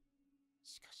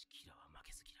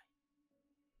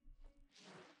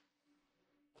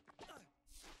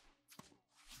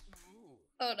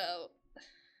 Oh no.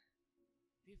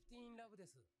 15ラブで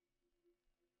す。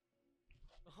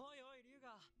おいおい、リュウ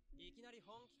ガ、いきなり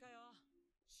本気かよ。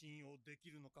信用でき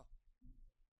るのか。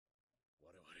我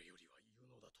々よりは有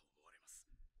能だと思われます。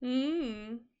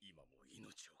今も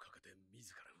命をかけて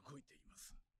自ら動いていま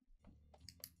す。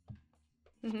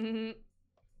こ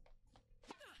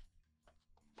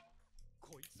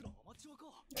いつらアマチュアか。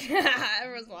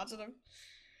Everyone's watching him.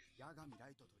 八神ラ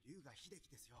イトと龍が秀樹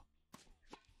ですよ。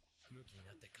向きに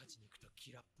なって勝ちに行くと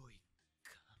キラっぽい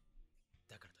か。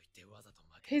だからといってわざと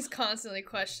負ける。He's constantly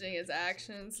questioning his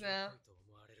actions now. と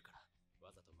思われるから、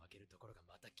わざと負けるところが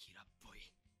またキラっぽ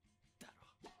い。だろ。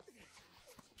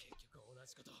結局同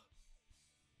じこと。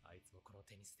あいつもこの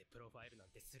テニスでプロファイルな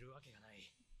んてするわけがない。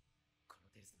こ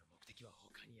のテニスの目的は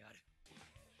他にある。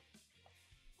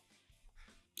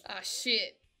Ah,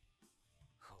 shit.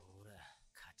 ほら、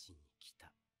勝ちに来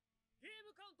た。ゲー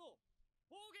ムカウント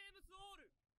4ゲームスオール。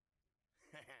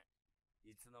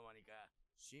いつの間にか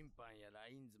審判やラ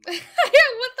インズも。Yeah,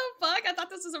 what the fuck? I thought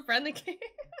this was a friendly game.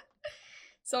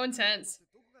 So intense.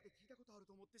 どこかで聞いたことある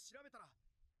と思って調べたら、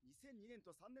2002年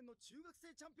と3年の中学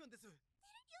生チャンピオンです。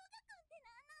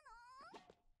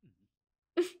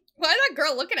Why is that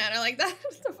girl looking at her like that?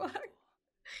 What the fuck?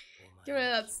 Give me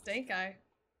that stink eye.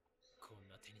 こん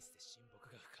なテニスで親睦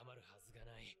が深まるはずが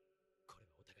ない。これ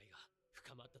はお互いが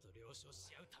深まったと了承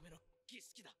し合うための儀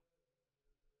式だ。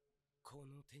こ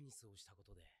のテニスをしたこ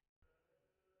とで、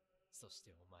そし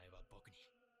てお前は僕に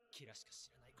キラしか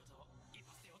知らないことを言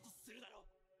わせようとするだろ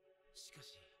う。しか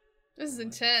し、This is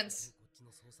intense. こっち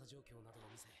の捜査状況など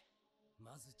を見せ、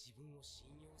まず自分を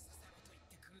信用させろと言っ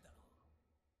てくるだろ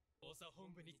う。捜査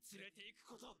本部に連れて行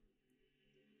くこと。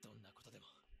どんなことで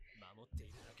も守って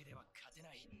いるだけでは勝て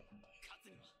ない。勝つ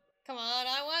には。Come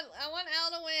on, I want Elle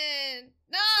to win.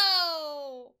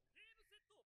 No!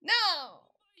 No!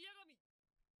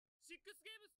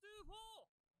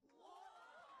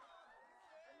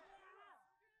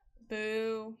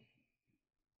 Boo.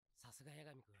 さすが八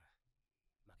神くん、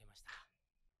負けました。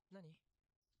何？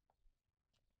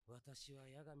私は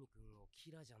八神くんを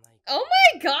キラじゃないか。Oh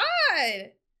my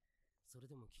god! それ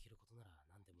でも聞けることなら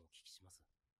何でもお聞きします。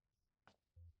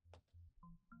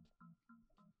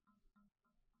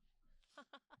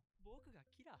僕が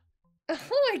キラ。Oh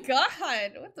my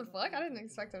god! What the fuck? I didn't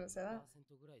expect him to say that.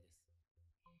 ぐらいです。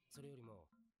それよりも、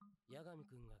八神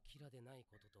くんがキラでない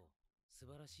ことと、素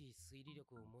晴らしい推理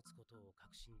力を持つことを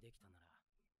確信できたなら、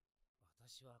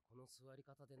私はこの座り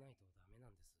方でないとダメな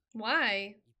んです。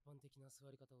Why? 一般的な座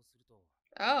り方をすると、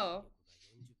 Oh. 力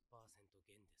が 40%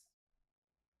 減です。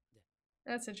で、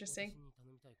 That's interesting. 私に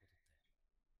頼みたいことって。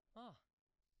ああ、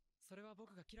それは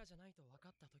僕がキラじゃないと分か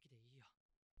った時でいいよ。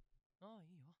ああ、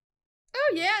いいよ。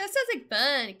Oh yeah, that sounds like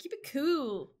fun. Keep it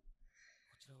cool. こ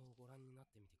ちらをご覧になっ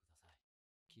てみてください。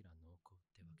キラ濃厚っ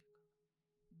てわけ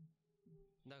か。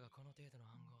だがこの程度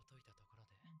の暗号を解いたところ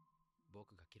で、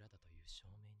僕がキラだという証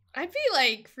明には。I'd be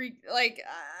like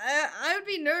I would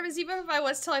be nervous even if I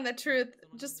was telling the truth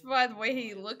just by the way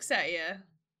he looks at you.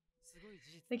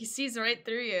 Like he sees right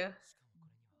through you.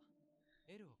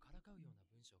 エルをからかうような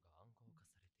文章が暗号化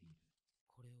されている。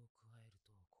これを加える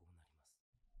とこうなります。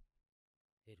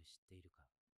エル知っているか、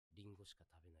リンゴしか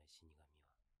食べない死神は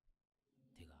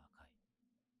手が赤い。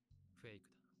フェイク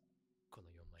だ。こ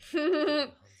の4枚は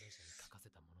犯罪者に書か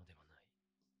せたものではない。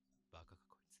バカか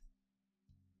こい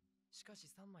つ。しかし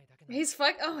3枚だけ。 He's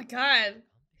fuck. Oh my god.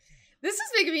 This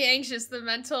is making me anxious, the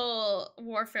mental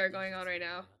warfare going on right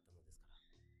now.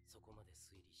 そこまで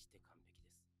推理して完璧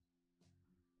です。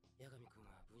八神くん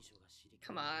は文章が知り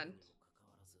Come on. にもか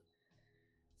かわらず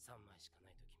3枚しか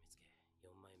ないと決めつけ、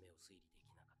4枚目を推理でき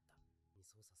なかった。に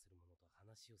操作する者と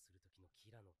話をする時のキ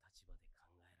ラの立場で考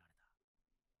えられた。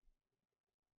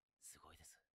すごいで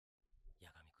す。八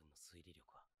神くんの推理力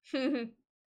は。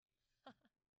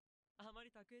あま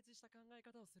り卓越した考え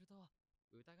方をすると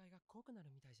疑いが濃くなる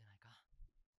みたいじゃないか。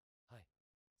はい、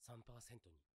3%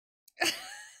 に。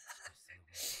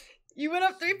You went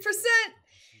up 3%! 欲し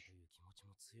いという気持ち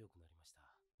も強くなりました。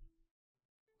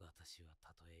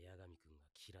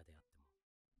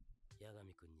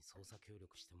捜査協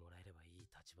力してもらえればいい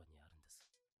立場にあるんです。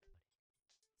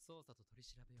捜査と取り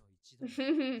調べを一度。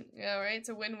Yeah, right. It's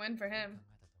a win-win for him.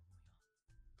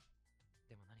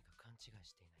 でも何か勘違い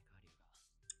していないか、リュウ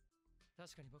が。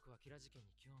確かに僕はキラ事件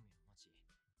に興味を持ち、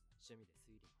趣味で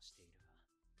推理もしているが、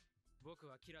僕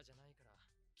はキラじゃないから、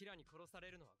キラに殺さ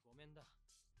れるのはごめんだ。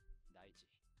第一、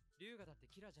リュウがだって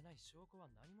キラじゃない証拠は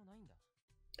何もないんだ。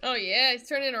Oh yeah, he's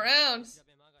turning around.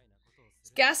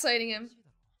 He's gaslighting him.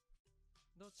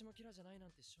 どっちもキラじゃないな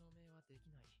んて証明はでき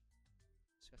ない。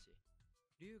しかし、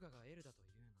リュウガがエルだとい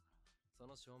うのなら、そ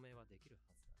の証明はできるは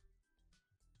ずだ。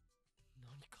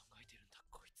何考えてるんだ、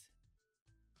こいつ。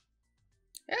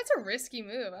Yeah, it's a risky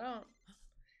move. I don't.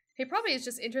 He probably is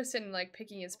just interested in like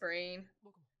picking his brain.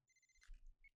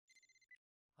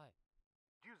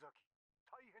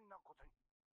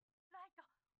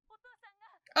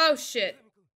 Oh shit.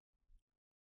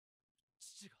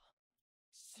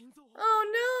 Oh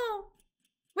no.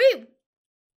 Wait.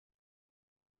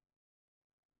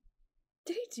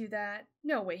 Did he do that?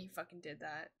 No way he fucking did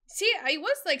that. See, I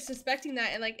was like suspecting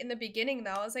that, and like in the beginning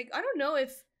though, I was like, I don't know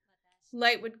if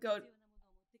Light would go.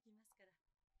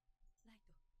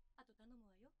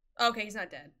 Okay, he's not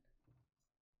dead.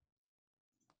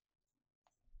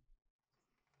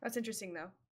 That's interesting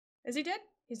though. Is he dead?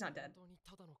 He's not dead.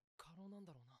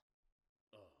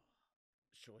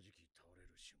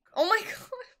 Oh my god.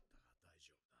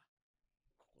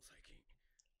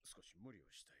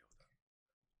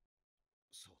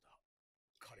 そうだ、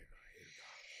彼がエルだ。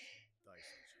第三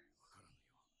者にわからぬ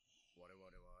よ。我々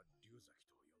は龍崎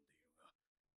と呼んでいるが、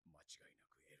間違い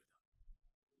なくエルだ。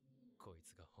こい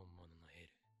つが本物のエ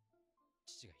ル。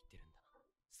父が言ってるんだ。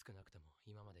少なくとも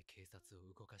今まで警察を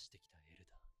動かしてきたエル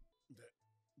だ。で、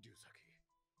龍崎、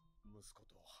息子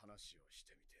と話をし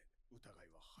てみて疑い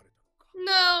は晴れたのか？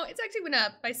 No, it's actually went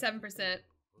up by 7%.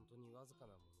 本当にわずか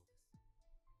なものです。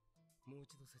もう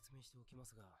一度説明しておきま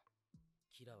すが、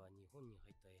キラは日本に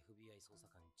入った FBI 捜査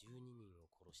官12人を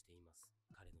殺しています。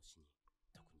彼の死に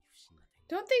特に不審な点。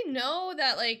Don't they know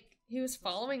that like he was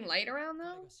following Light around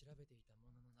though? 調べていたも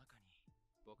のの中に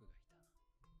僕がいた。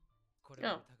これ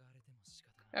を疑われても仕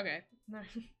方ない。Okay.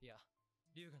 いや、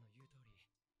リュウガの言う通り、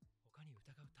他に疑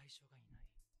う対象がいない。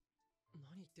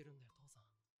何言ってるんだよ、父さん。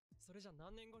それじゃ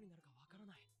何年後になるかわから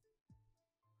ない。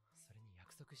それに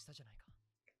約束したじゃないか。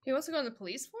He wants to go in the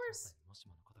police force? もし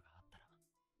ものことがあったら、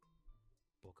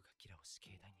僕がキラを死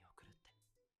刑台に送るって。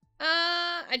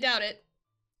I doubt it.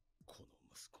 この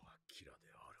息子がキラで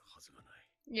あるはずがない。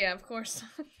Yeah, of course. で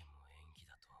も演技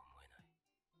だとは思えない。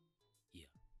いや、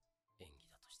演技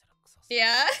だとしたらクソす。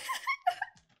Yeah.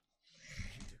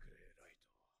 聞いてくれ、ライト。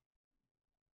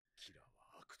キラ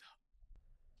は悪だ。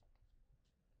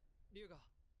リュウガ、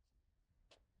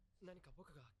何か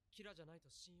僕がキラじゃないと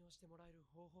信用してもらえる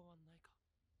方法はないか？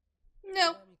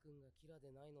 No. ナミ君がキラで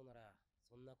ないのなら、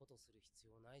そんなことする必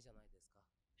要ないじゃないですか。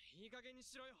いい加減に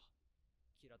しろよ。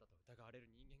キラだと疑われる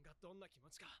人間がどんな気持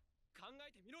ちか考え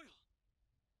てみろよ。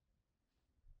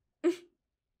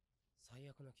最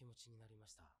悪な気持ちになりま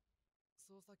した。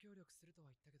捜査協力するとは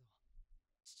言ったけど、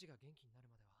父が元気になる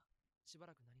まではしば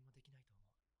らく何もできないと思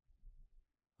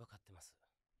う。わかってます。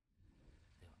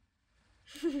では。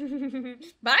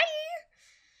Bye.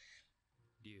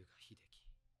 龍が秀樹、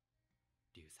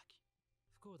龍崎、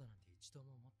不幸だなんて一度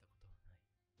も思ったことはない。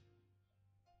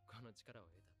この力を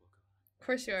得た僕は。Of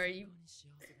course you are, you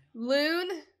loon.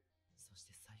 そし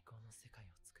て最高の世界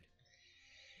を作る。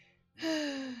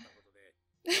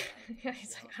Yeah,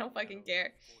 he's like, I don't fucking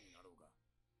care.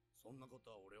 そんなこと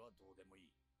は俺はどうでもい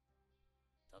い。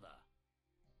ただ、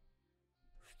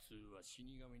普通は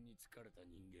死神に疲れた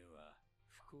人間は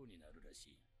不幸になるらし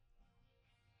い。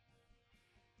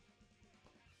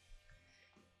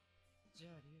じ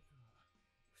ゃあリュウ君は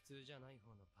普通じゃない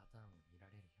方のパターンを見ら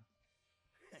れるよ。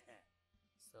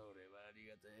それはあり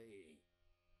がたい。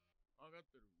分かっ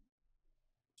てる。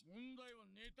問題は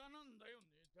ネタなんだよ、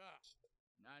ネタ。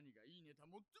何がいいネタ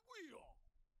持ってこいよ。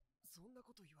そんな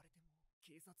こと言われても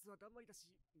警察はだんまりだし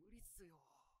無理っすよ。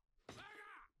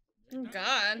Oh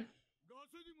God. ガ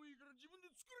セでもいいから自分で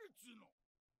作れっつうの。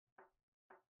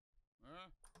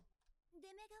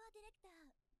デメガワディレクター、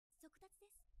速達で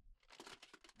す。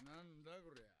なんだ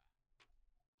こりゃ。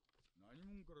何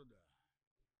者からだ。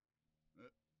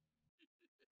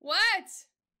What?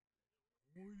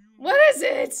 What is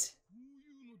it? こう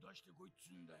いうの出してこいっ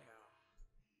つうんだよ。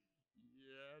い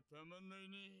や、たまんない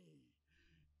ね。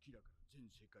キラから全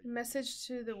世界 Message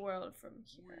to the world from 応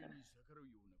here. 援に逆らう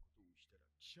ようなことをしたら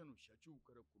記者の社長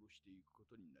から殺していくこ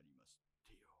とになりますっ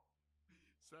てよ。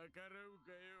逆らう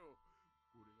かよ。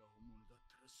これが本物だっ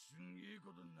たらすんげえ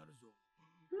ことになるぞ。お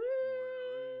いお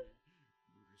い、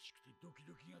許しくてドキ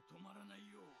ドキが止まらない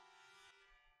よ。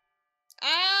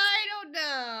 I don't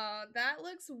know. That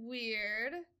looks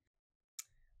weird.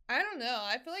 I don't know.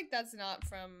 I feel like that's not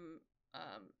from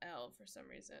L for some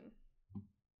reason.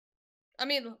 I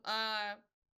mean,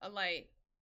 a light.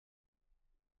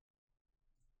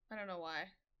 I don't know why.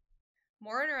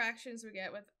 More interactions we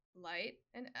get with Light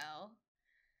and L.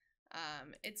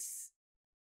 It's,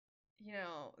 you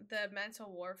know, the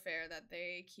mental warfare that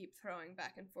they keep throwing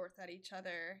back and forth at each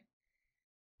other.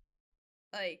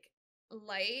 Like,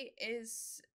 Light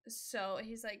is so,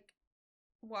 he's like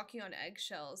walking on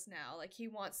eggshells now. Like, he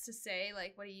wants to say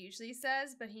like what he usually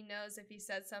says, but he knows if he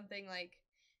says something like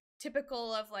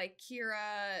typical of like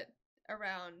Kira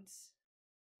around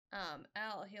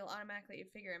L, he'll automatically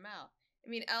figure him out. I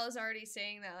mean, L is already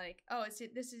saying that like, oh,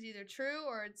 this is either true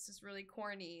or it's just really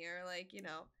corny, or like, you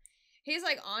know, he's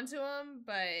like onto him.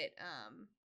 But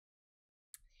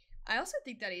I also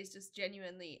think that he's just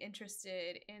genuinely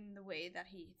interested in the way that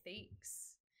he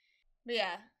thinks. But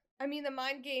yeah, I mean, the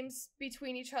mind games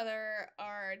between each other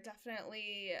are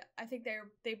definitely, I think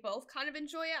they both kind of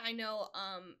enjoy it. I know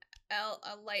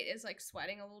Light is like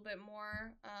sweating a little bit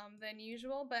more than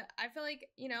usual, but I feel like,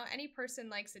 you know, any person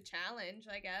likes a challenge,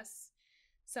 I guess.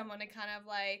 Someone to kind of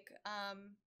like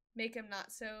make it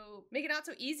not so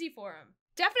easy for him.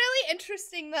 Definitely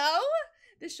interesting though.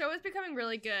 The show is becoming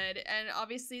really good, and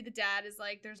obviously the dad is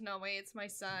like, there's no way it's my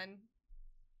son.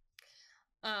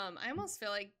 I almost feel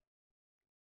like,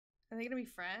 are they gonna be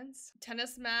friends?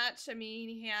 Tennis match, I mean,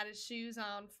 he had his shoes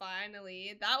on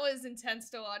finally. That was intense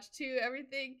to watch too.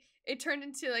 Everything, it turned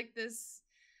into like this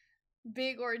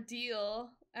big ordeal.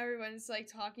 Everyone's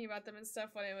like talking about them and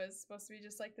stuff when it was supposed to be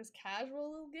just like this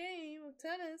casual little game of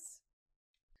tennis.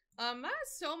 Not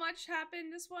so much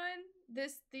happened this one.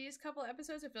 These couple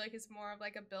episodes, I feel like it's more of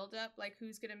like a build up, like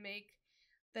who's gonna make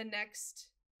the next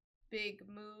big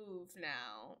move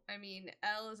now. I mean,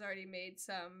 L has already made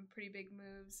some pretty big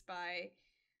moves by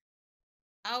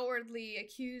outwardly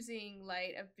accusing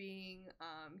Light of being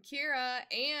Kira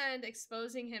and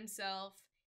exposing himself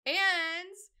and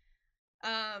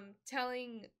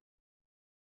telling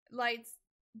Light's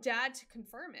dad to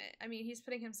confirm it. I mean, he's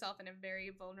putting himself in a very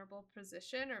vulnerable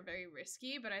position, or very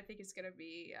risky, but I think it's gonna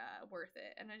be worth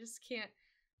it. And I just can't,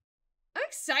 I'm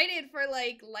excited for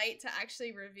like Light to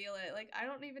actually reveal it. Like, I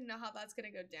don't even know how that's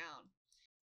gonna go down.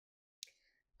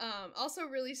 Also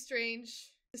really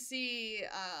strange to see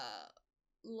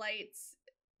Light's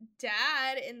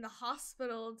dad in the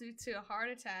hospital due to a heart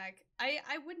attack.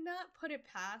 I would not put it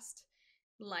past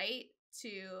Light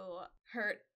to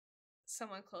hurt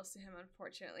someone close to him,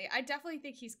 unfortunately. I definitely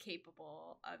think he's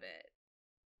capable of it.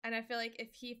 And I feel like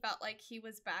if he felt like he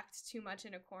was backed too much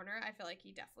in a corner, I feel like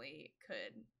he definitely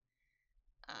could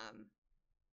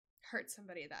hurt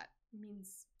somebody that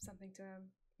means something to him.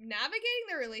 Navigating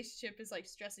their relationship is like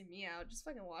stressing me out. Just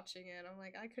fucking watching it, I'm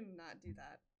like, I could not do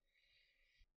that.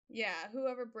 Yeah,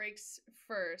 whoever breaks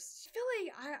first.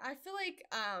 I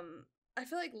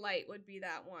feel like Light would be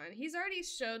that one. He's already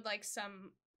showed like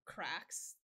some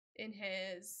cracks in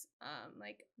his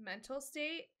like mental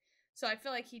state, so I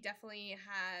feel like he definitely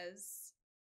has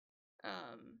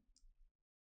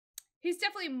he's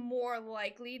definitely more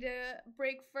likely to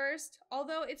break first.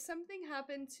 Although if something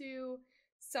happened to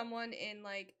someone in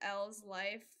like L's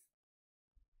life,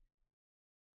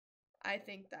 I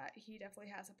think that he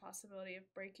definitely has a possibility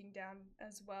of breaking down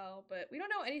as well. But we don't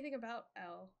know anything about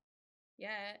L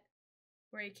yet,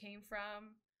 where he came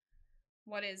from,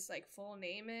 what his like full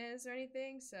name is, or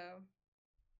anything. So,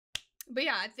 but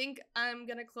yeah, I think I'm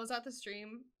gonna close out the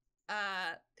stream.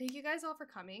 Thank you guys all for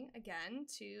coming again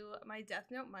to my Death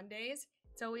Note Mondays.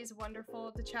 It's always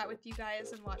wonderful to chat with you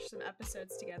guys and watch some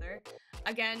episodes together.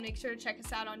 Again, make sure to check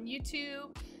us out on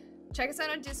YouTube, check us out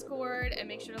on Discord, and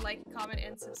make sure to like, comment,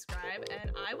 and subscribe.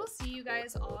 And I will see you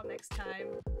guys all next time.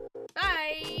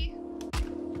 Bye!